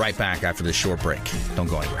be right back after this short break. Don't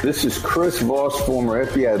go anywhere. This is Chris Voss, former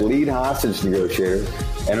FBI lead hostage negotiator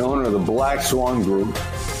and owner of the Black Swan Group,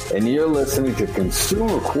 and you're listening to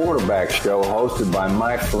Consumer Quarterback Show hosted by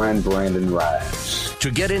my friend Brandon Rives. To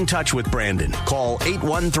get in touch with Brandon, call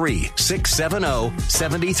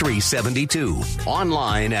 813-670-7372.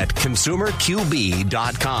 Online at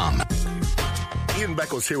consumerqb.com. Ian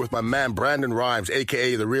Beckles here with my man Brandon Rives,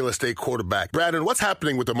 a.k.a. the real estate quarterback. Brandon, what's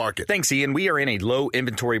happening with the market? Thanks, Ian. We are in a low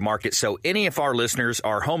inventory market, so any of our listeners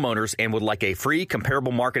are homeowners and would like a free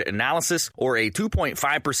comparable market analysis or a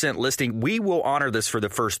 2.5% listing, we will honor this for the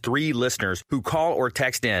first 3 listeners who call or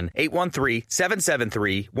text in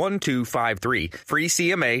 813-773-1253. Free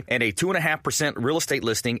CMA and a 2.5% real estate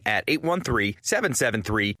listing at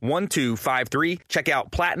 813-773-1253. Check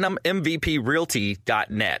out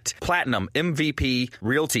PlatinumMVPRealty.net. PlatinumMVP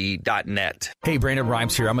QBRealty.net. Hey, Brandon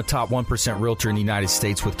Rhymes here. I'm a top 1% realtor in the United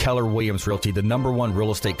States with Keller Williams Realty, the #1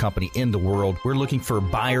 real estate company in the world. We're looking for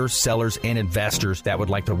buyers, sellers, and investors that would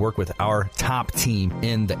like to work with our top team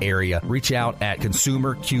in the area. Reach out at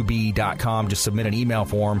consumerqb.com. Just submit an email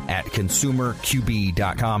form at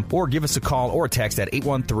consumerqb.com or give us a call or a text at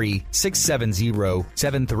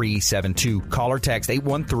 813-670-7372. Call or text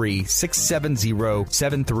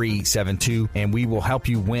 813-670-7372, and we will help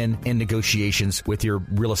you win in negotiations with your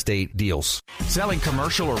real estate deals. Selling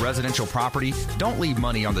commercial or residential property? Don't leave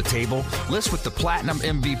money on the table. List with the Platinum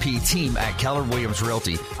MVP team at Keller Williams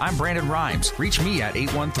Realty. I'm Brandon Rhymes. Reach me at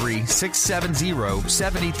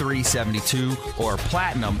 813-670-7372 or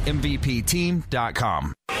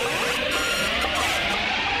PlatinumMVPTeam.com.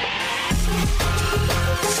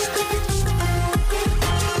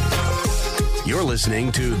 You're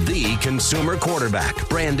listening to The Consumer Quarterback,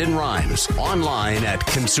 Brandon Rhymes, online at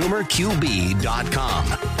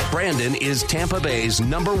consumerqb.com. Brandon is Tampa Bay's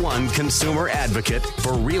 #1 consumer advocate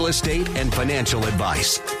for real estate and financial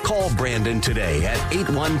advice. Call Brandon today at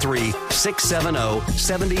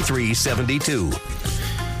 813-670-7372.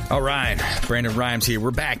 All right, Brandon Rhymes here.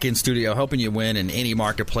 We're back in studio helping you win in any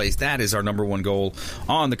marketplace. That is our #1 goal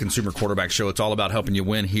on the Consumer Quarterback Show. It's all about helping you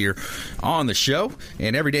win here on the show.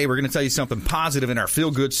 And every day we're going to tell you something positive in our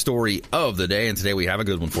feel-good story of the day. And today we have a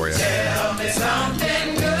good one for you. Tell me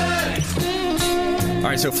something good. All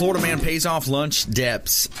right, so Florida man pays off lunch debt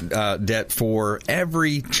for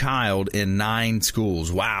every child in 9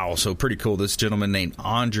 schools. Wow, so pretty cool. This gentleman named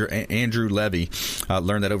Andrew Levy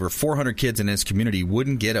learned that over 400 kids in his community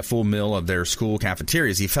wouldn't get a full meal of their school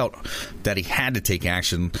cafeterias. He felt that he had to take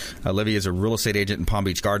action. Levy is a real estate agent in Palm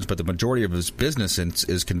Beach Gardens, but the majority of his business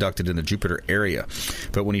is conducted in the Jupiter area.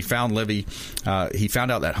 But when he found Levy, he found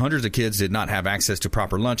out that hundreds of kids did not have access to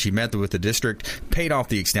proper lunch. He met with the district, paid off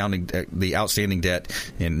the outstanding debt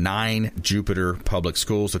in 9 Jupiter public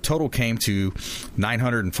schools. The total came to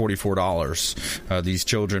 $944. These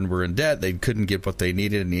children were in debt. They couldn't get what they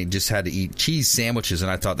needed, and they just had to eat cheese sandwiches, and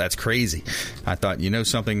I thought, that's crazy. I thought,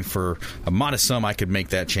 something, for a modest sum, I could make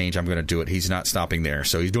that change. I'm going to do it. He's not stopping there.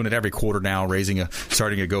 So he's doing it every quarter now,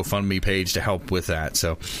 starting a GoFundMe page to help with that.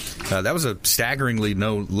 So that was a staggeringly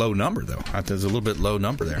low number, though. There's a little bit low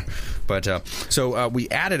number there. But so we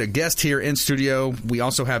added a guest here in studio. We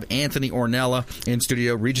also have Anthony Ornella in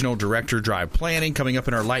studio, Regional Director, Drive Planning, coming up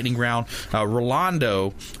in our lightning round.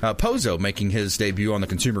 Rolando Pozo making his debut on the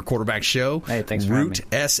Consumer Quarterback Show. Hey, thanks for having me. Root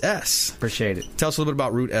SS. Appreciate it. Tell us a little bit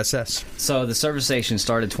about Root SS. So the service station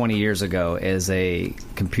started 20 years ago as a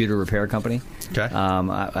computer repair company. Okay.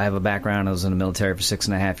 I have a background. I was in the military for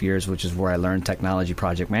 6.5 years, which is where I learned technology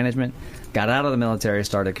project management. Got out of the military,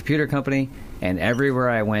 started a computer company, and everywhere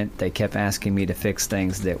I went, they kept asking me to fix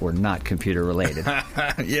things that were not computer related.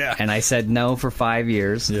 Yeah. And I said no for 5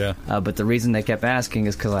 years. Yeah. But the reason they kept asking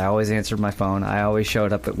is because I always answered my phone. I always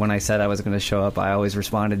showed up when I said I was going to show up. I always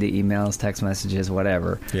responded to emails, text messages,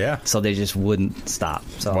 whatever. Yeah. So they just wouldn't stop.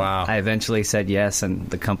 So wow. I eventually said yes, and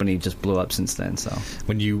the company just blew up since then. So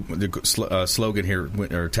when the slogan here,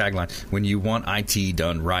 or tagline, when you want IT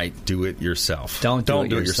done right, do it yourself. Don't do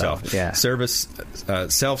it yourself. Yeah.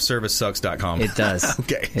 Selfservicesucks.com. It does.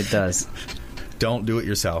 Okay. It does. Don't do it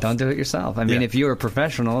yourself. Don't do it yourself. I mean, if you're a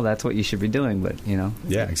professional, that's what you should be doing. But yeah,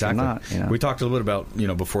 exactly. Not, We talked a little bit about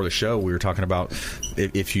before the show. We were talking about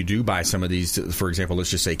if you do buy some of these, for example,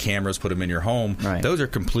 let's just say cameras, put them in your home. Right. Those are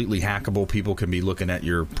completely hackable. People can be looking at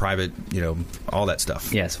your private, all that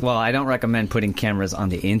stuff. Yes. Well, I don't recommend putting cameras on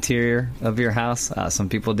the interior of your house. Some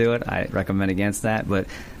people do it. I recommend against that. But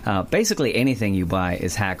basically, anything you buy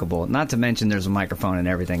is hackable. Not to mention, there's a microphone and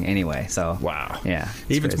everything anyway. So wow. Yeah.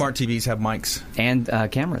 Even smart TVs have mics. And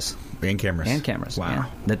cameras. And cameras. Wow. Yeah.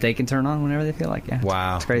 That they can turn on whenever they feel like. Yeah.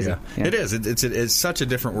 Wow. It's crazy. Yeah. Yeah. It is. It's such a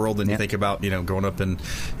different world than you think about, growing up in,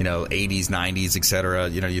 80s, 90s, et cetera.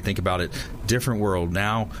 You think about it, different world.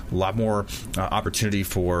 Now, a lot more opportunity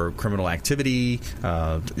for criminal activity,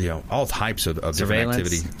 all types of different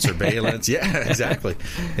activity. Surveillance. Yeah, exactly.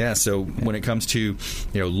 Yeah. So when it comes to,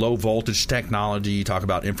 low voltage technology, you talk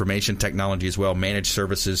about information technology as well, managed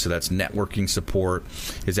services. So that's networking support.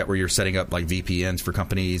 Is that where you're setting up like VPNs for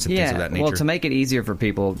companies and things of that nature? Well, to make it easier for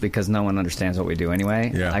people, because no one understands what we do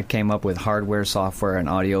anyway, I came up with hardware, software, and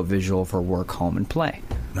audio visual for work, home, and play.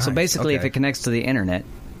 Nice. So basically, if it connects to the internet,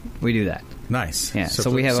 we do that. Nice. Yeah.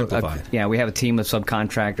 So we have we have a team of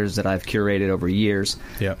subcontractors that I've curated over years.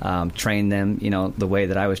 Yep. Trained them, the way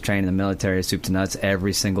that I was trained in the military, soup to nuts,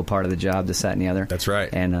 every single part of the job, this, that, and the other. That's right.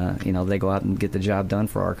 And they go out and get the job done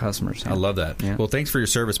for our customers. I love that. Yeah. Well, thanks for your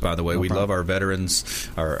service, by the way. No we problem. love our veterans,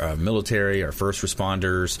 our military, our first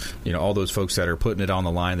responders, all those folks that are putting it on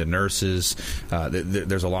the line, the nurses.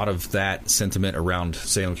 There's a lot of that sentiment around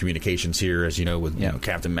Salem Communications here, as you know, with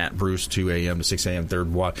Captain Matt Bruce, 2 a.m. to 6 a.m., 3rd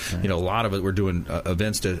Watt. Right. A lot of it, we're doing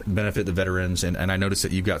events to benefit the veterans, and I noticed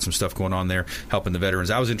that you've got some stuff going on there helping the veterans.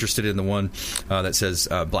 I was interested in the one that says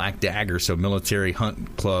Black Dagger, so Military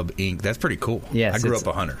Hunt Club, Inc. That's pretty cool. Yes, I grew up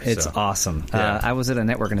a hunter. It's awesome. Yeah. I was at a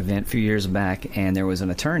networking event a few years back, and there was an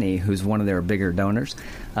attorney who's one of their bigger donors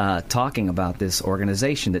talking about this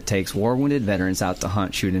organization that takes war-wounded veterans out to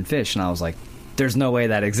hunt, shoot, and fish. And I was like, there's no way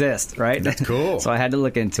that exists, right? That's cool. So I had to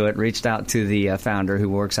look into it, reached out to the founder who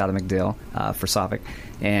works out of MacDill for Suffolk,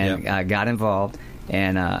 and got involved.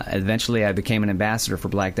 And eventually I became an ambassador for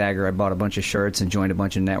Black Dagger. I bought a bunch of shirts and joined a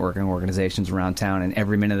bunch of networking organizations around town. And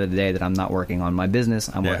every minute of the day that I'm not working on my business,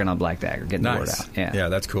 I'm working on Black Dagger, getting the word out. Yeah,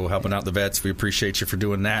 that's cool. Helping out the vets. We appreciate you for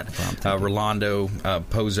doing that. Rolando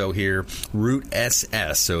Pozo here, Root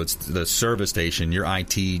SS. So it's the service station, your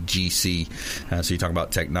ITGC. So you talk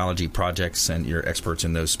about technology projects and you're experts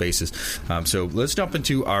in those spaces. So let's jump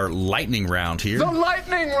into our lightning round here. The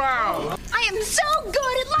lightning round! I am so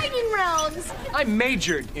good at lightning rounds! I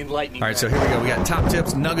majored in lightning. All right, so here we go. We got top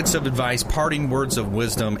tips, nuggets of advice, parting words of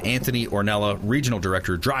wisdom. Anthony Ornella, Regional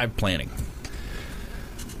Director, Drive Planning.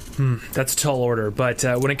 That's a tall order, but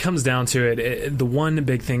when it comes down to it, the one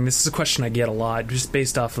big thing, this is a question I get a lot, just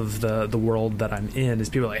based off of the world that I'm in, is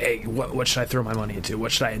people are like, hey, what should I throw my money into?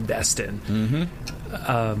 What should I invest in?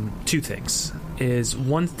 Mm-hmm. Two things. Is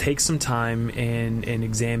one, take some time and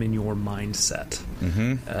examine your mindset.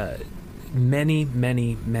 Mm-hmm. Many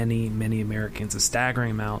Americans, a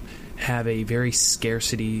staggering amount, have a very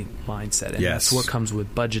scarcity mindset. And that's what comes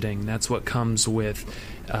with budgeting. That's what comes with,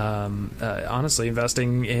 honestly,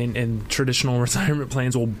 investing in traditional retirement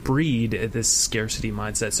plans will breed this scarcity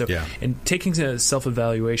mindset. So, and taking a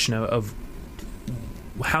self-evaluation of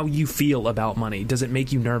how you feel about money. Does it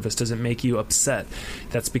make you nervous? Does it make you upset?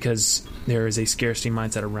 That's because there is a scarcity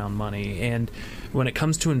mindset around money. And when it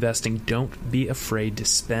comes to investing, don't be afraid to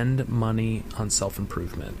spend money on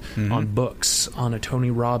self-improvement, on books, on a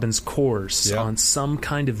Tony Robbins course, on some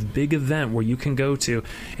kind of big event where you can go to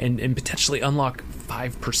and potentially unlock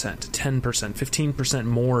 5%, 10%, 15%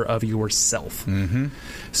 more of yourself.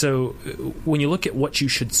 So when you look at what you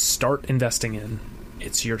should start investing in,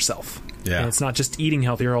 it's yourself. And it's not just eating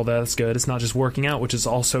healthier, although that's good. It's not just working out, which is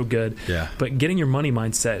also good. But getting your money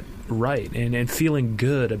mindset right and feeling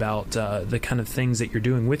good about the kind of things that you're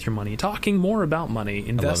doing with your money. Talking more about money,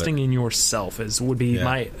 investing in yourself would be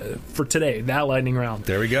my, for today, that lightning round.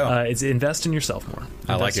 There we go. It's invest in yourself more.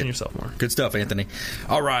 I like it. Invest in yourself more. Good stuff, Anthony.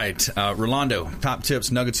 All right. Rolando, top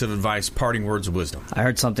tips, nuggets of advice, parting words of wisdom. I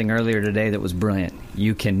heard something earlier today that was brilliant.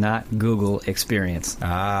 You cannot Google experience.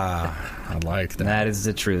 I like that. That is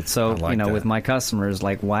the truth. So, with my customers,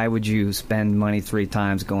 why would you spend money 3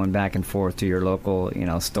 times going back and forth to your local,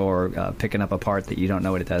 store, picking up a part that you don't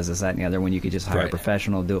know what it does, this, that, and the other, when you could just hire a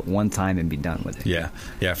professional, do it one time, and be done with it.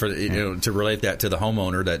 Yeah. For to relate that to the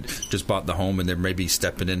homeowner that just bought the home and they're maybe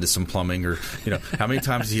stepping into some plumbing, or how many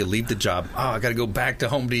times do you leave the job? Oh, I got to go back to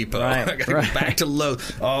Home Depot. I got to go back to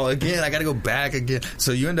Lowe's. Oh, again, I got to go back again.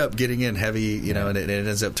 So you end up getting in heavy, and it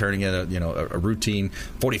ends up turning in a routine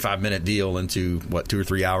 45-minute deal into 2 or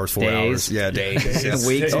 3 hours, 4 hours. Days.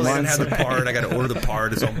 Weeks, months. I don't have the part. I got to order the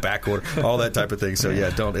part. It's on back order. All that type of thing. So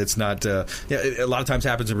it's not. A lot of times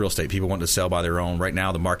happens in real estate. People want to sell by their own. Right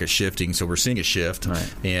now, the market's shifting, so we're seeing a shift,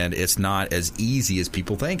 and it's not as easy as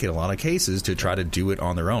people think in a lot of cases to try to do it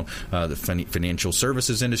on their own. The financial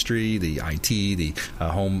services industry, the IT, the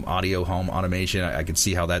home audio, home automation. I can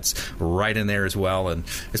see how that's right in there as well, and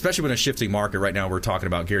especially when a shifting market. Right now, we're talking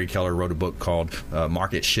about Gary Keller wrote a book called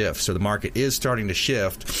Market Shift. So the market is starting to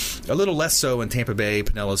shift a little less so in Tampa Bay,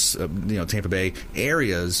 Pinellas, Tampa Bay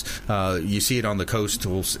areas. You see it on the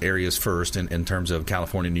coastal areas first in terms of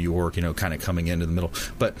California, New York, kind of coming into the middle.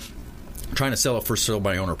 But trying to sell a first sale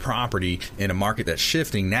by owner property in a market that's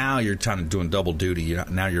shifting, now you're kind of doing double duty.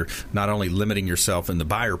 Now you're not only limiting yourself in the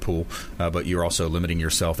buyer pool, but you're also limiting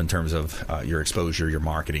yourself in terms of your exposure, your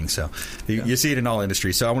marketing. So you see it in all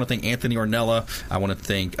industries. So I want to thank Anthony Ornella. I want to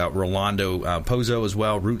thank Rolando Pozo as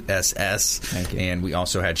well, Root SS. Thank you. And we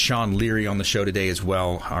also had Sean Leary on the show today as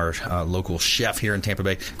well, our local chef here in Tampa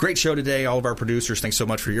Bay. Great show today. All of our producers, thanks so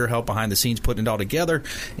much for your help behind the scenes putting it all together.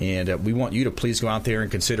 And we want you to please go out there and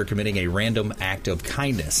consider committing a random act of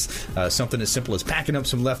kindness. Something as simple as packing up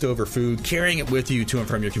some leftover food, carrying it with you to and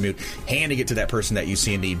from your commute, handing it to that person that you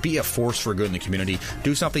see in need. Be a force for good in the community.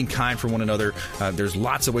 Do something kind for one another. There's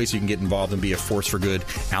lots of ways you can get involved and be a force for good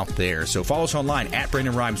out there. So follow us online at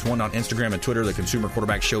Brandon Rhymes 1 on Instagram and Twitter, the Consumer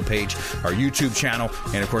Quarterback Show page, our YouTube channel,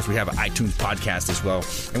 and of course we have an iTunes podcast as well.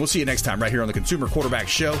 And we'll see you next time right here on the Consumer Quarterback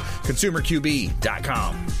Show,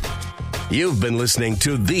 ConsumerQB.com. You've been listening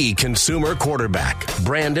to The Consumer Quarterback,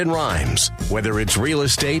 Brandon Rhymes. Whether it's real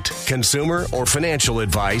estate, consumer, or financial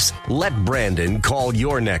advice, let Brandon call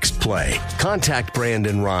your next play. Contact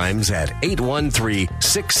Brandon Rhymes at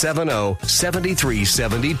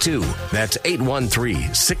 813-670-7372. That's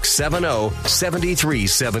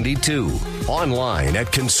 813-670-7372. Online at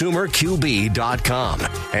ConsumerQB.com.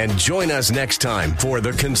 And join us next time for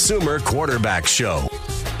The Consumer Quarterback Show.